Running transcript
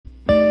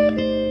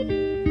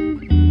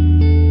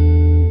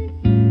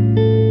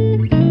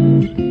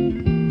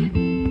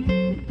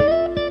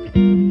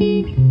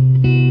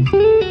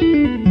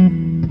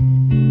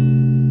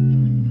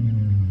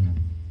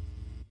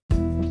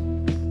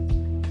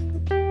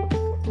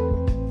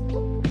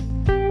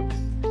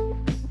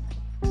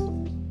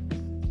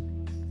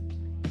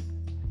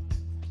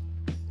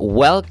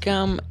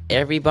Welcome,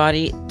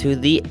 everybody, to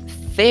the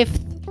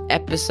 5th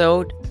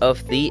episode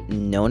of the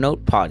No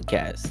Note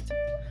Podcast.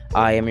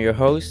 I am your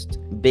host,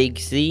 Big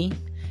C,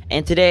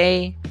 and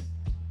today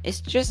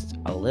is just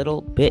a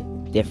little bit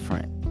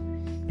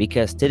different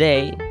because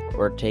today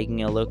we're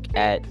taking a look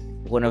at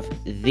one of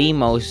the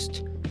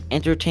most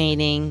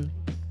entertaining,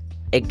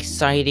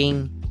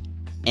 exciting,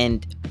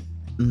 and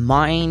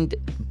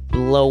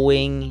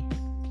mind-blowing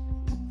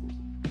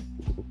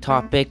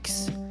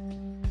topics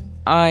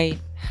I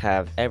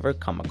have ever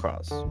come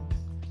across.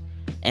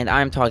 And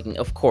I'm talking,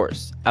 of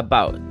course,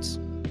 about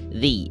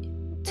the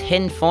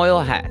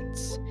tinfoil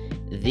hats,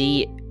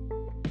 the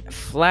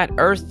flat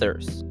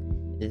earthers,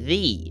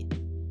 the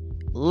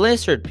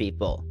lizard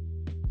people.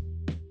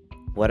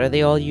 What are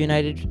they all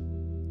united?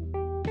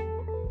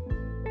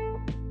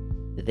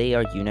 They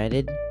are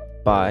united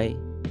by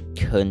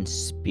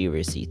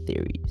conspiracy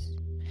theories.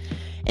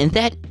 And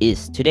that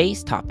is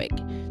today's topic.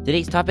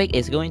 Today's topic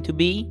is going to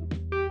be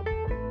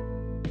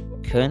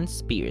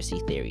conspiracy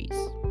theories.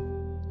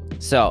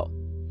 So,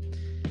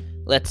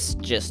 let's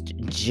just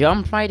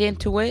jump right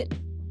into it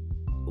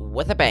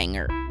with a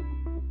banger.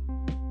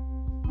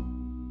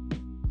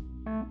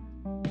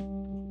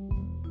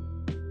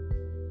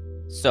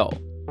 So,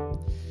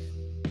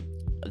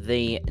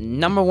 the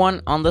number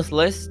one on this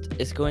list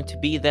is going to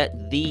be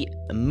that the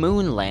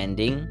moon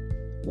landing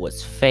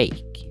was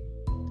fake.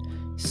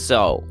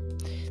 So,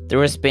 there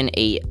has been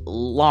a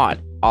lot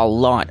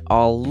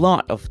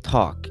of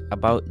talk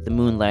about the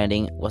moon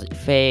landing. Was it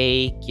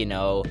fake?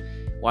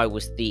 Why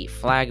was the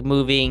flag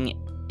moving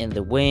in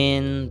the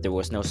wind? There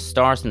was no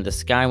stars in the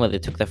sky when they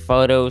took the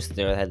photos.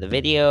 They had the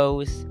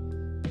videos.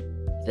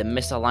 The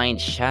misaligned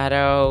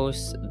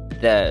shadows.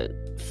 The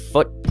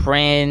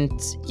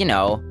footprints,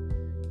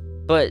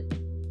 But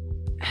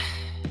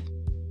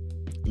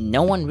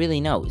no one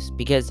really knows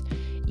because,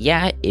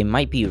 yeah, it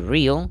might be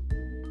real.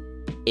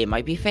 It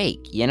might be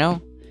fake,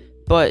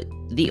 But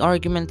the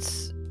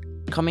arguments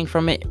coming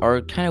from it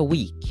are kind of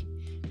weak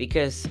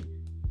because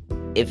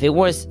if it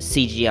was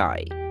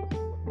CGI,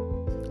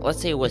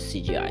 let's say it was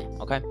CGI,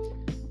 okay?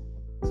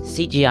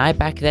 CGI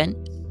back then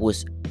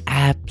was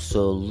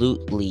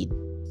absolutely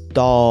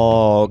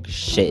dog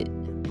shit.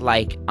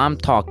 Like, I'm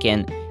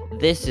talking,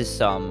 this is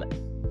some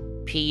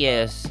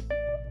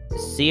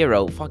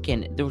PS0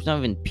 fucking, there was not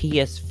even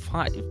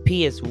PS5,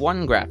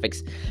 PS1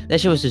 graphics.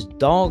 That shit was just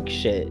dog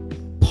shit.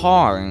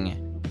 Pong.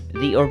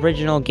 The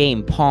original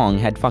game, Pong,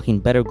 had fucking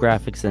better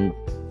graphics than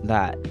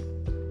that.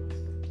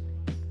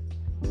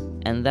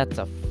 And that's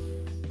a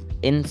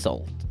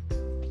insult.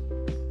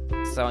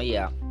 So,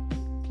 yeah.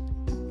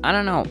 I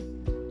don't know.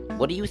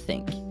 What do you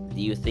think?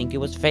 Do you think it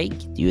was fake?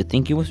 Do you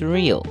think it was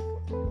real?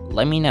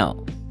 Let me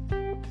know.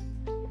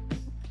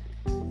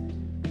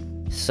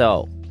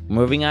 So,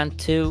 moving on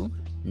to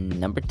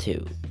number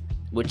 2,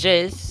 which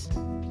is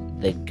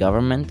the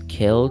government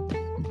killed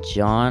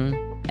John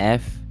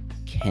F.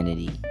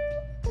 Kennedy.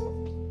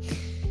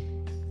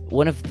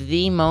 One of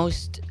the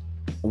most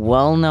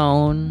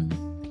well-known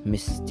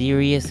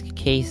mysterious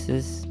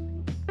cases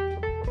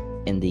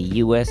in the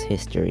U.S.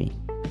 history.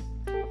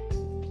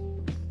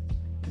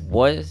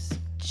 Was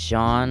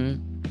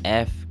John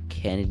F.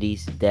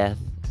 Kennedy's death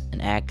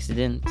an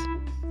accident?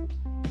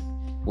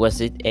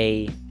 Was it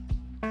a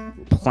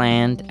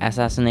planned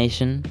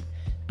assassination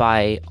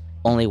by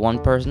only one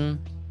person?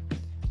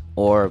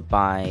 Or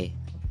by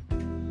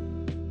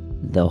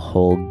the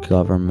whole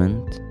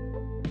government?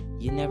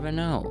 You never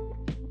know.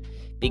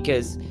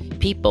 Because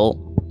people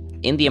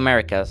in the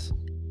Americas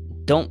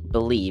don't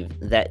believe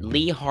that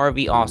Lee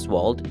Harvey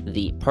Oswald,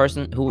 the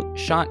person who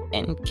shot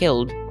and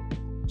killed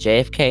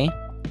JFK,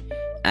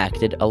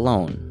 acted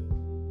alone.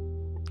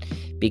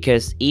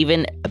 Because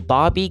even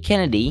Bobby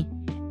Kennedy,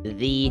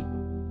 the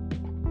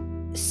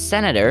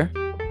Senator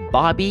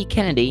Bobby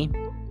Kennedy,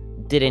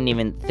 didn't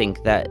even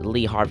think that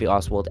Lee Harvey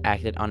Oswald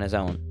acted on his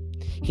own.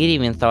 He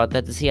even thought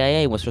that the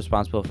CIA was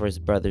responsible for his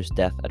brother's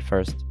death at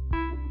first.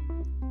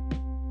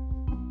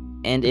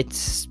 And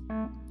it's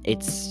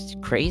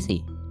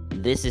crazy.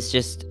 This is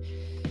just,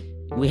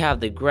 we have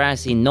the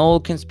grassy knoll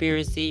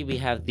conspiracy, we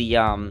have the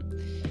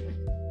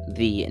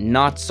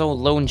not so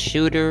lone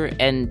shooter,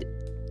 and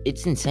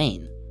it's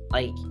insane.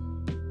 Like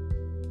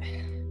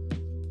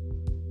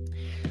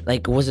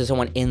was there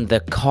someone in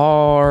the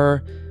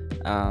car?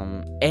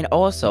 And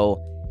also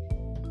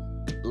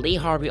Lee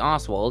Harvey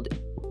Oswald,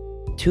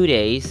 2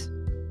 days,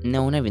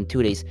 no, not even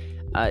 2 days,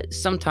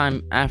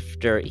 sometime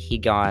after he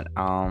got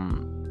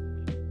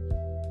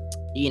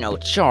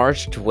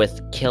charged with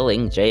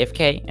killing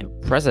JFK and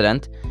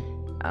president,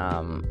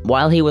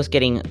 while he was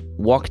getting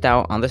walked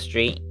out on the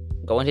street,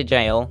 going to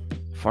jail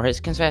for his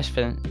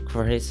confession,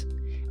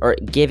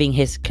 giving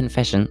his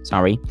confession,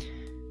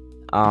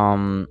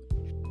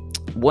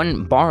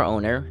 one bar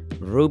owner,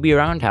 Ruby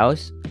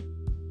Roundhouse,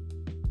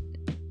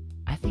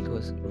 I think it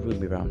was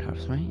Ruby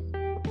Roundhouse, right?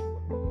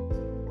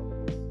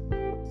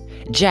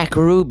 Jack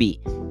Ruby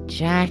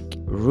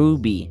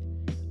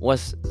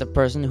was the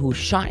person who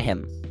shot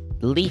him.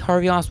 Lee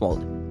Harvey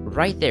Oswald,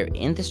 right there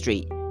in the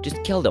street,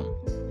 just killed him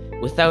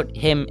without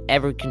him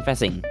ever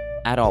confessing.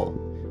 at all,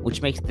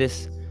 which makes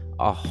this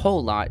a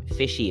whole lot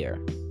fishier,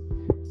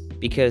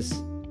 because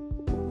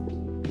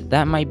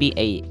that might be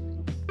a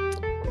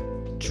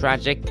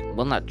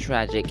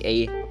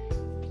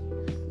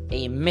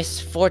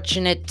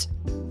misfortunate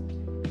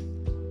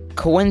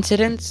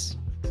coincidence,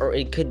 or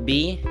it could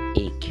be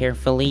a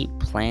carefully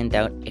planned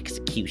out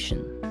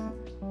execution.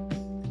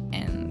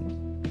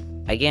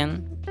 And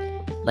again,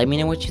 let me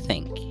know what you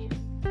think.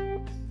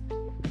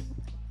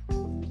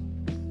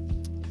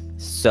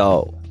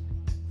 So,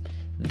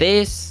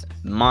 this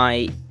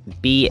might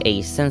be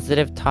a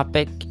sensitive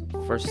topic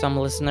for some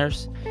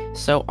listeners,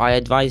 so I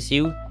advise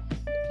you,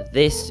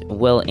 this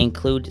will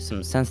include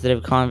some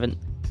sensitive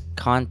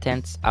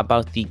contents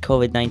about the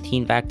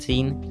COVID-19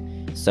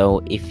 vaccine.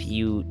 So if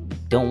you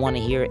don't want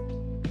to hear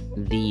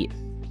the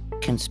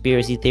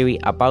conspiracy theory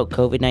about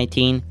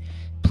COVID-19,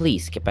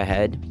 please skip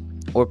ahead,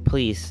 or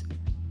please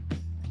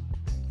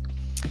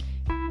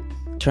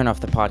turn off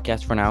the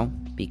podcast for now,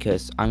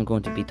 because I'm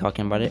going to be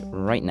talking about it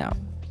right now.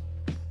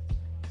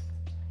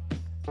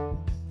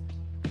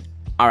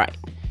 Alright,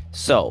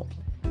 so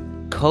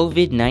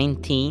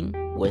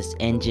COVID-19 was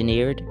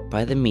engineered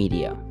by the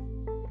media,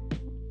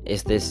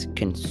 is this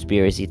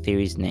conspiracy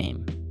theory's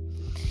name.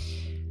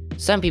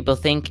 Some people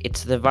think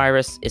the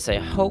virus is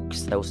a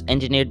hoax that was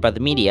engineered by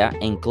the media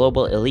and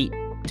global elite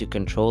to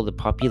control the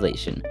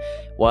population,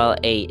 while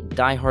a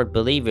diehard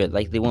believer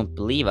likely won't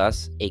believe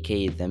us,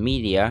 aka the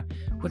media.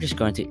 We're just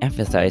going to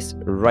emphasize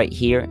right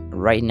here,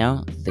 right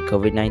now, that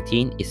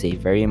COVID-19 is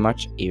very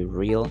much a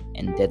real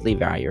and deadly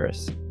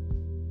virus.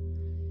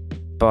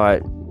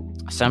 But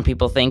some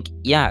people think,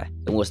 yeah,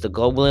 it was the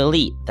global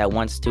elite that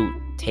wants to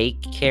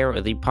take care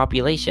of the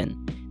population.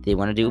 They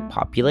want to do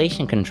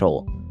population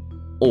control.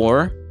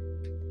 Or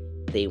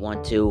they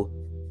want to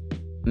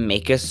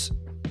make us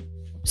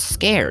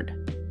scared.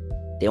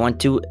 They want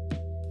to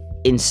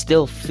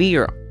instill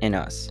fear in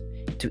us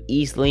to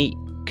easily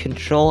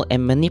control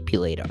and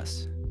manipulate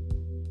us.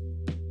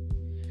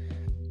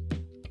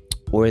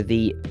 Or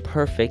the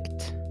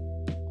perfect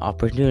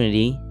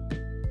opportunity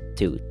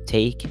to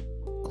take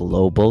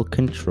global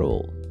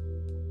control.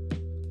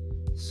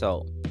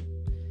 So,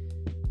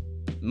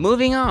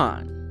 moving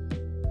on,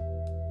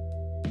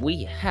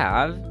 we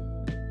have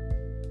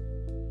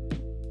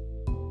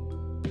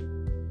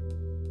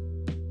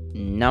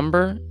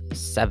number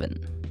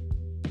 7,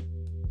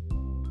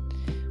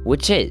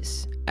 which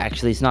is,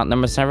 actually it's not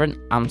number 7,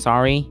 I'm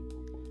sorry,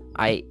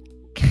 I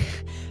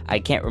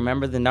can't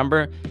remember the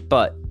number,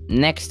 but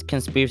next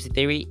conspiracy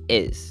theory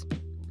is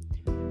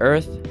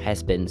Earth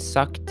has been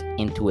sucked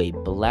into a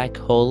black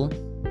hole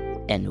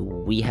and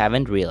we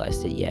haven't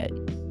realized it yet.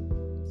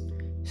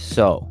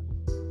 So,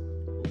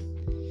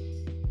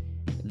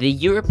 the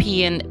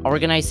European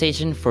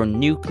Organization for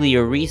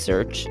Nuclear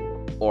Research,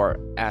 or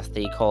as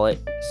they call it,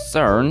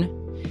 CERN,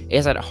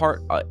 is at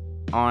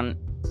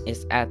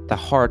the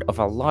heart of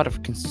a lot of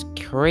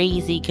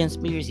crazy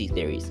conspiracy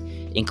theories,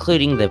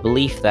 including the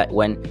belief that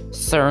when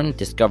CERN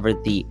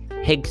discovered the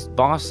Higgs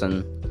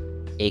boson,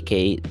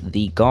 aka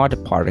the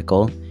God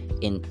particle,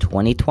 in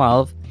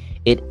 2012,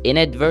 it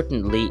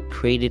inadvertently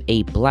created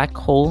a black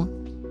hole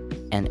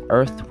and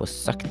Earth was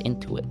sucked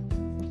into it.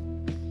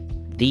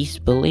 These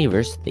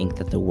believers think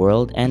that the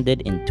world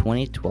ended in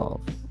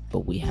 2012,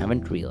 but we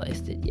haven't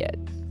realized it yet.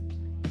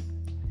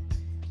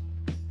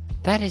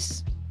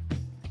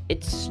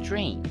 It's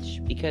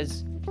strange,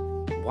 because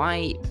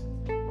why?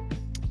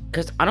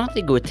 Because I don't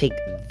think it would take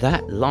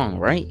that long,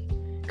 right?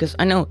 Because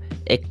I know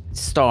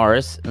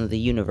stars in the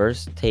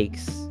universe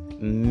takes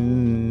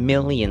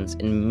millions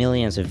and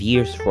millions of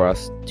years for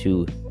us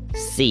to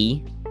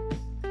see,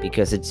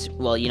 because it's,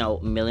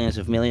 millions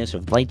of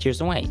light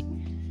years away.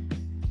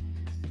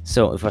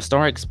 So if a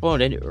star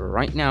exploded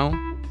right now,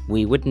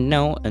 we wouldn't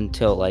know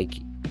until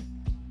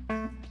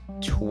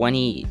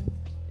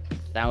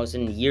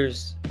 20,000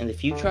 years in the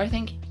future, I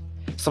think.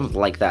 Something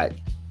like that.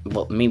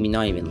 Well, maybe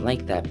not even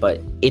like that, but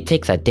it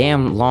takes a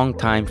damn long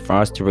time for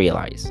us to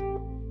realize.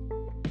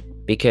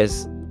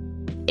 Because,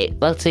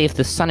 let's say if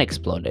the sun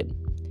exploded,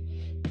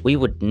 we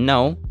would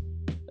know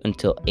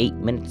until 8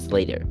 minutes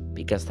later,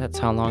 because that's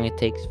how long it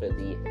takes for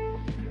the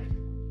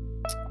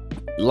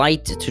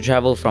light to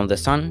travel from the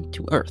sun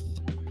to Earth.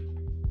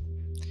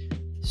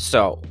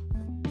 So,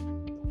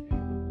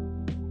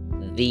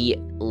 the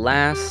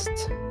last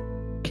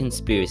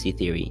conspiracy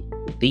theory,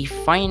 the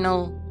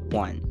final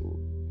one.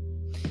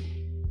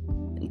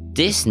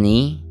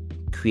 Disney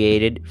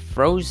created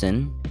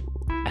Frozen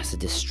as a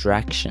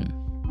distraction.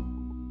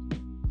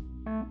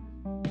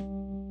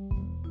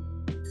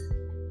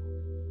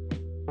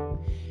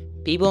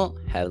 People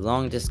have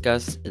long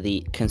discussed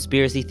the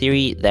conspiracy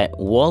theory that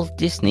Walt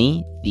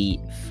Disney, the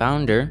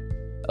founder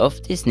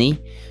of Disney,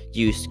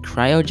 used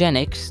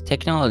cryogenics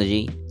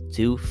technology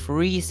to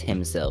freeze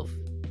himself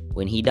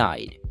when he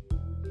died.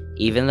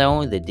 Even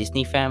though the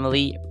Disney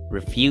family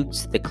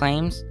refutes the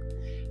claims,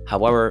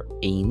 however,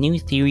 a new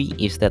theory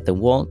is that the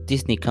Walt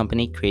Disney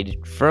Company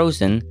created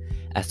Frozen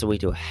as a way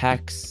to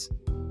hack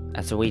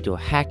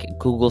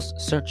Google's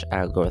search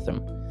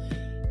algorithm.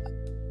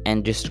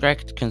 and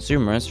distract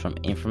consumers from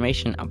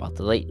information about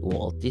the late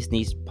Walt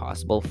Disney's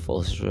possible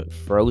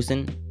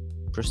frozen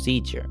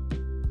procedure.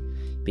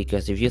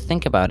 Because if you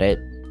think about it,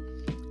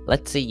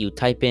 let's say you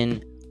type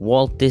in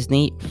Walt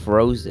Disney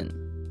Frozen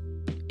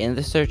in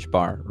the search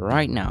bar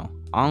right now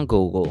on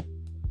Google,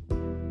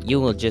 you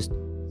will just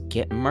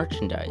get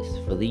merchandise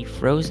for the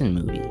Frozen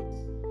movie.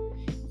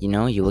 You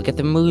will get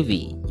the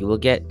movie, you will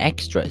get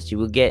extras, you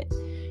will get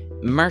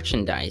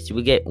merchandise, you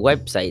will get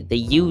website they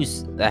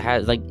use that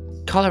has like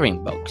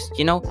coloring books.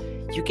 You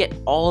get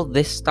all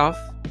this stuff,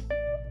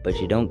 but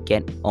you don't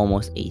get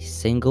almost a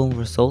single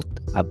result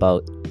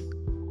about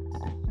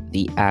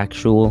the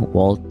actual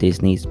Walt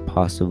Disney's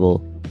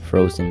possible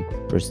frozen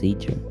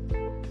procedure.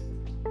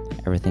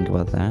 Ever think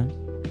about that?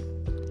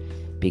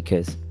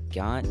 Because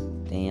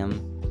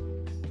goddamn,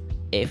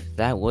 if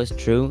that was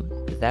true,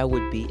 that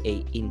would be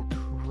a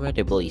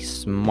incredibly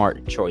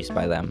smart choice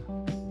by them.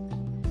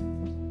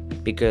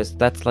 Because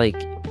that's like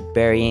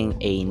burying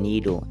a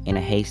needle in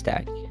a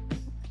haystack.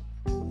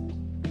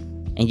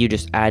 And you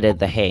just added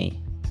the hay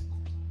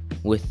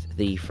with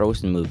the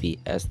Frozen movie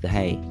as the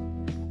hay,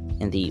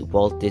 and the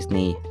Walt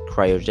Disney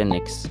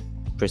cryogenics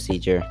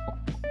procedure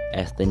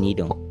as the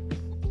needle.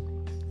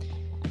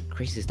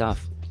 Crazy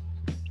stuff.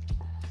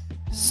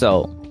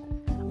 So,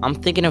 I'm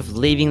thinking of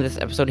leaving this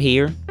episode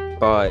here,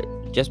 but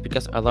just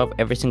because I love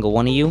every single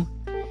one of you,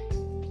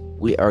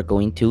 we are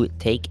going to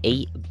take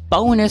a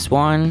bonus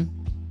one.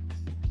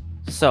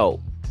 So,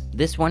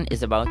 this one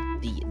is about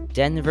the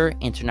Denver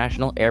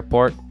International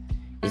Airport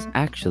is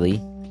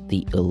actually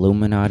the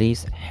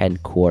Illuminati's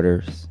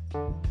headquarters.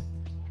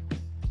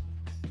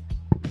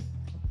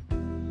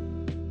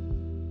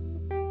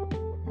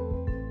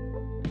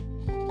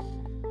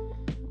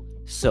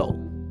 So,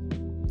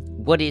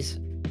 what is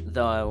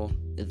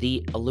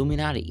the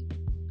Illuminati?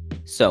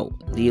 So,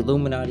 the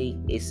Illuminati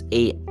is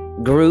a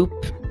group,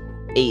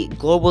 a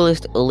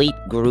globalist elite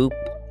group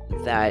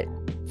that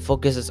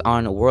focuses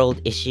on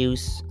world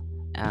issues,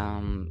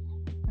 and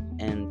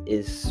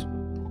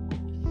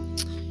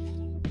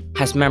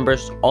has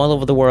members all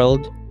over the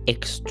world,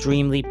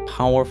 extremely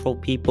powerful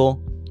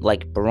people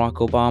like Barack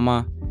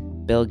Obama,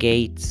 Bill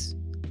Gates,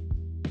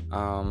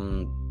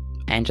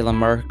 Angela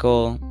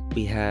Merkel,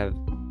 we have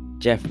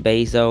Jeff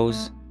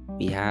Bezos,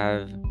 we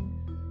have,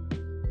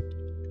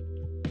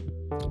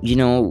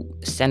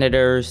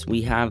 senators,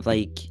 we have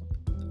like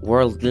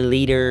world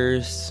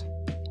leaders,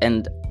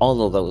 and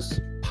all of those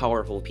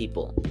powerful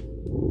people.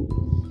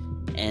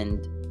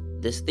 And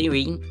this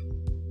theory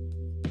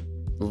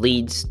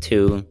leads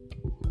to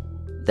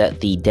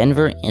that the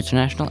Denver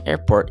International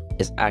Airport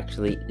is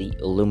actually the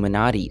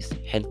Illuminati's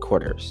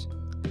headquarters.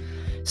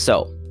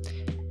 So,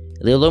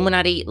 the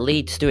Illuminati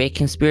leads to a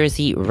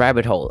conspiracy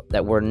rabbit hole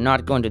that we're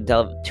not going to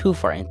delve too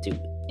far into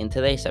in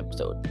today's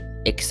episode.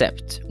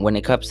 Except, when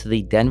it comes to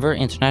the Denver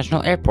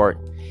International Airport,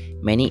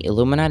 many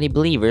Illuminati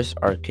believers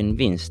are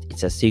convinced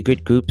it's a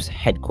secret group's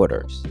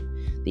headquarters.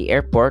 The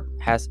airport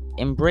has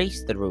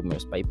embraced the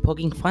rumors by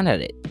poking fun at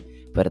it,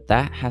 but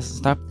that hasn't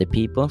stopped the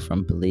people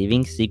from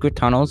believing secret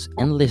tunnels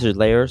and lizard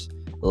layers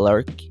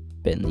lurk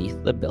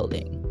beneath the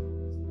building.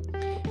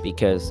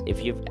 Because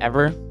if you've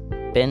ever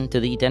been to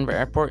the Denver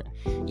airport,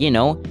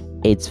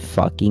 it's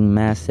fucking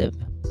massive.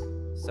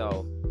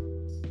 So,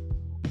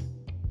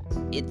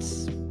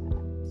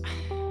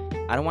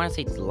 I don't want to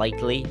say it's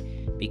likely,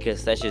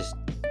 because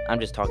I'm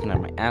just talking out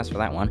of my ass for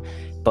that one,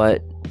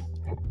 but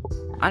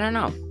I don't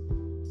know.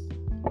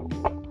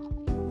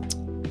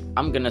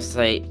 I'm gonna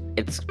say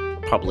it's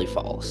probably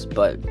false,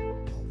 but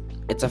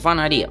it's a fun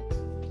idea,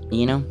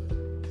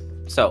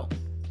 So,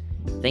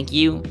 thank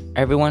you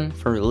everyone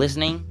for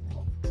listening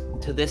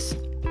to this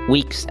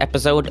week's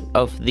episode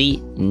of the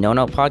No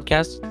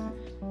Podcast.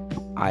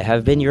 I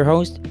have been your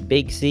host,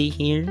 Big C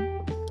here,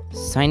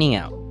 signing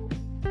out.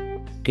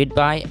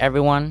 Goodbye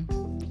everyone,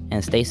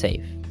 and stay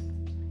safe.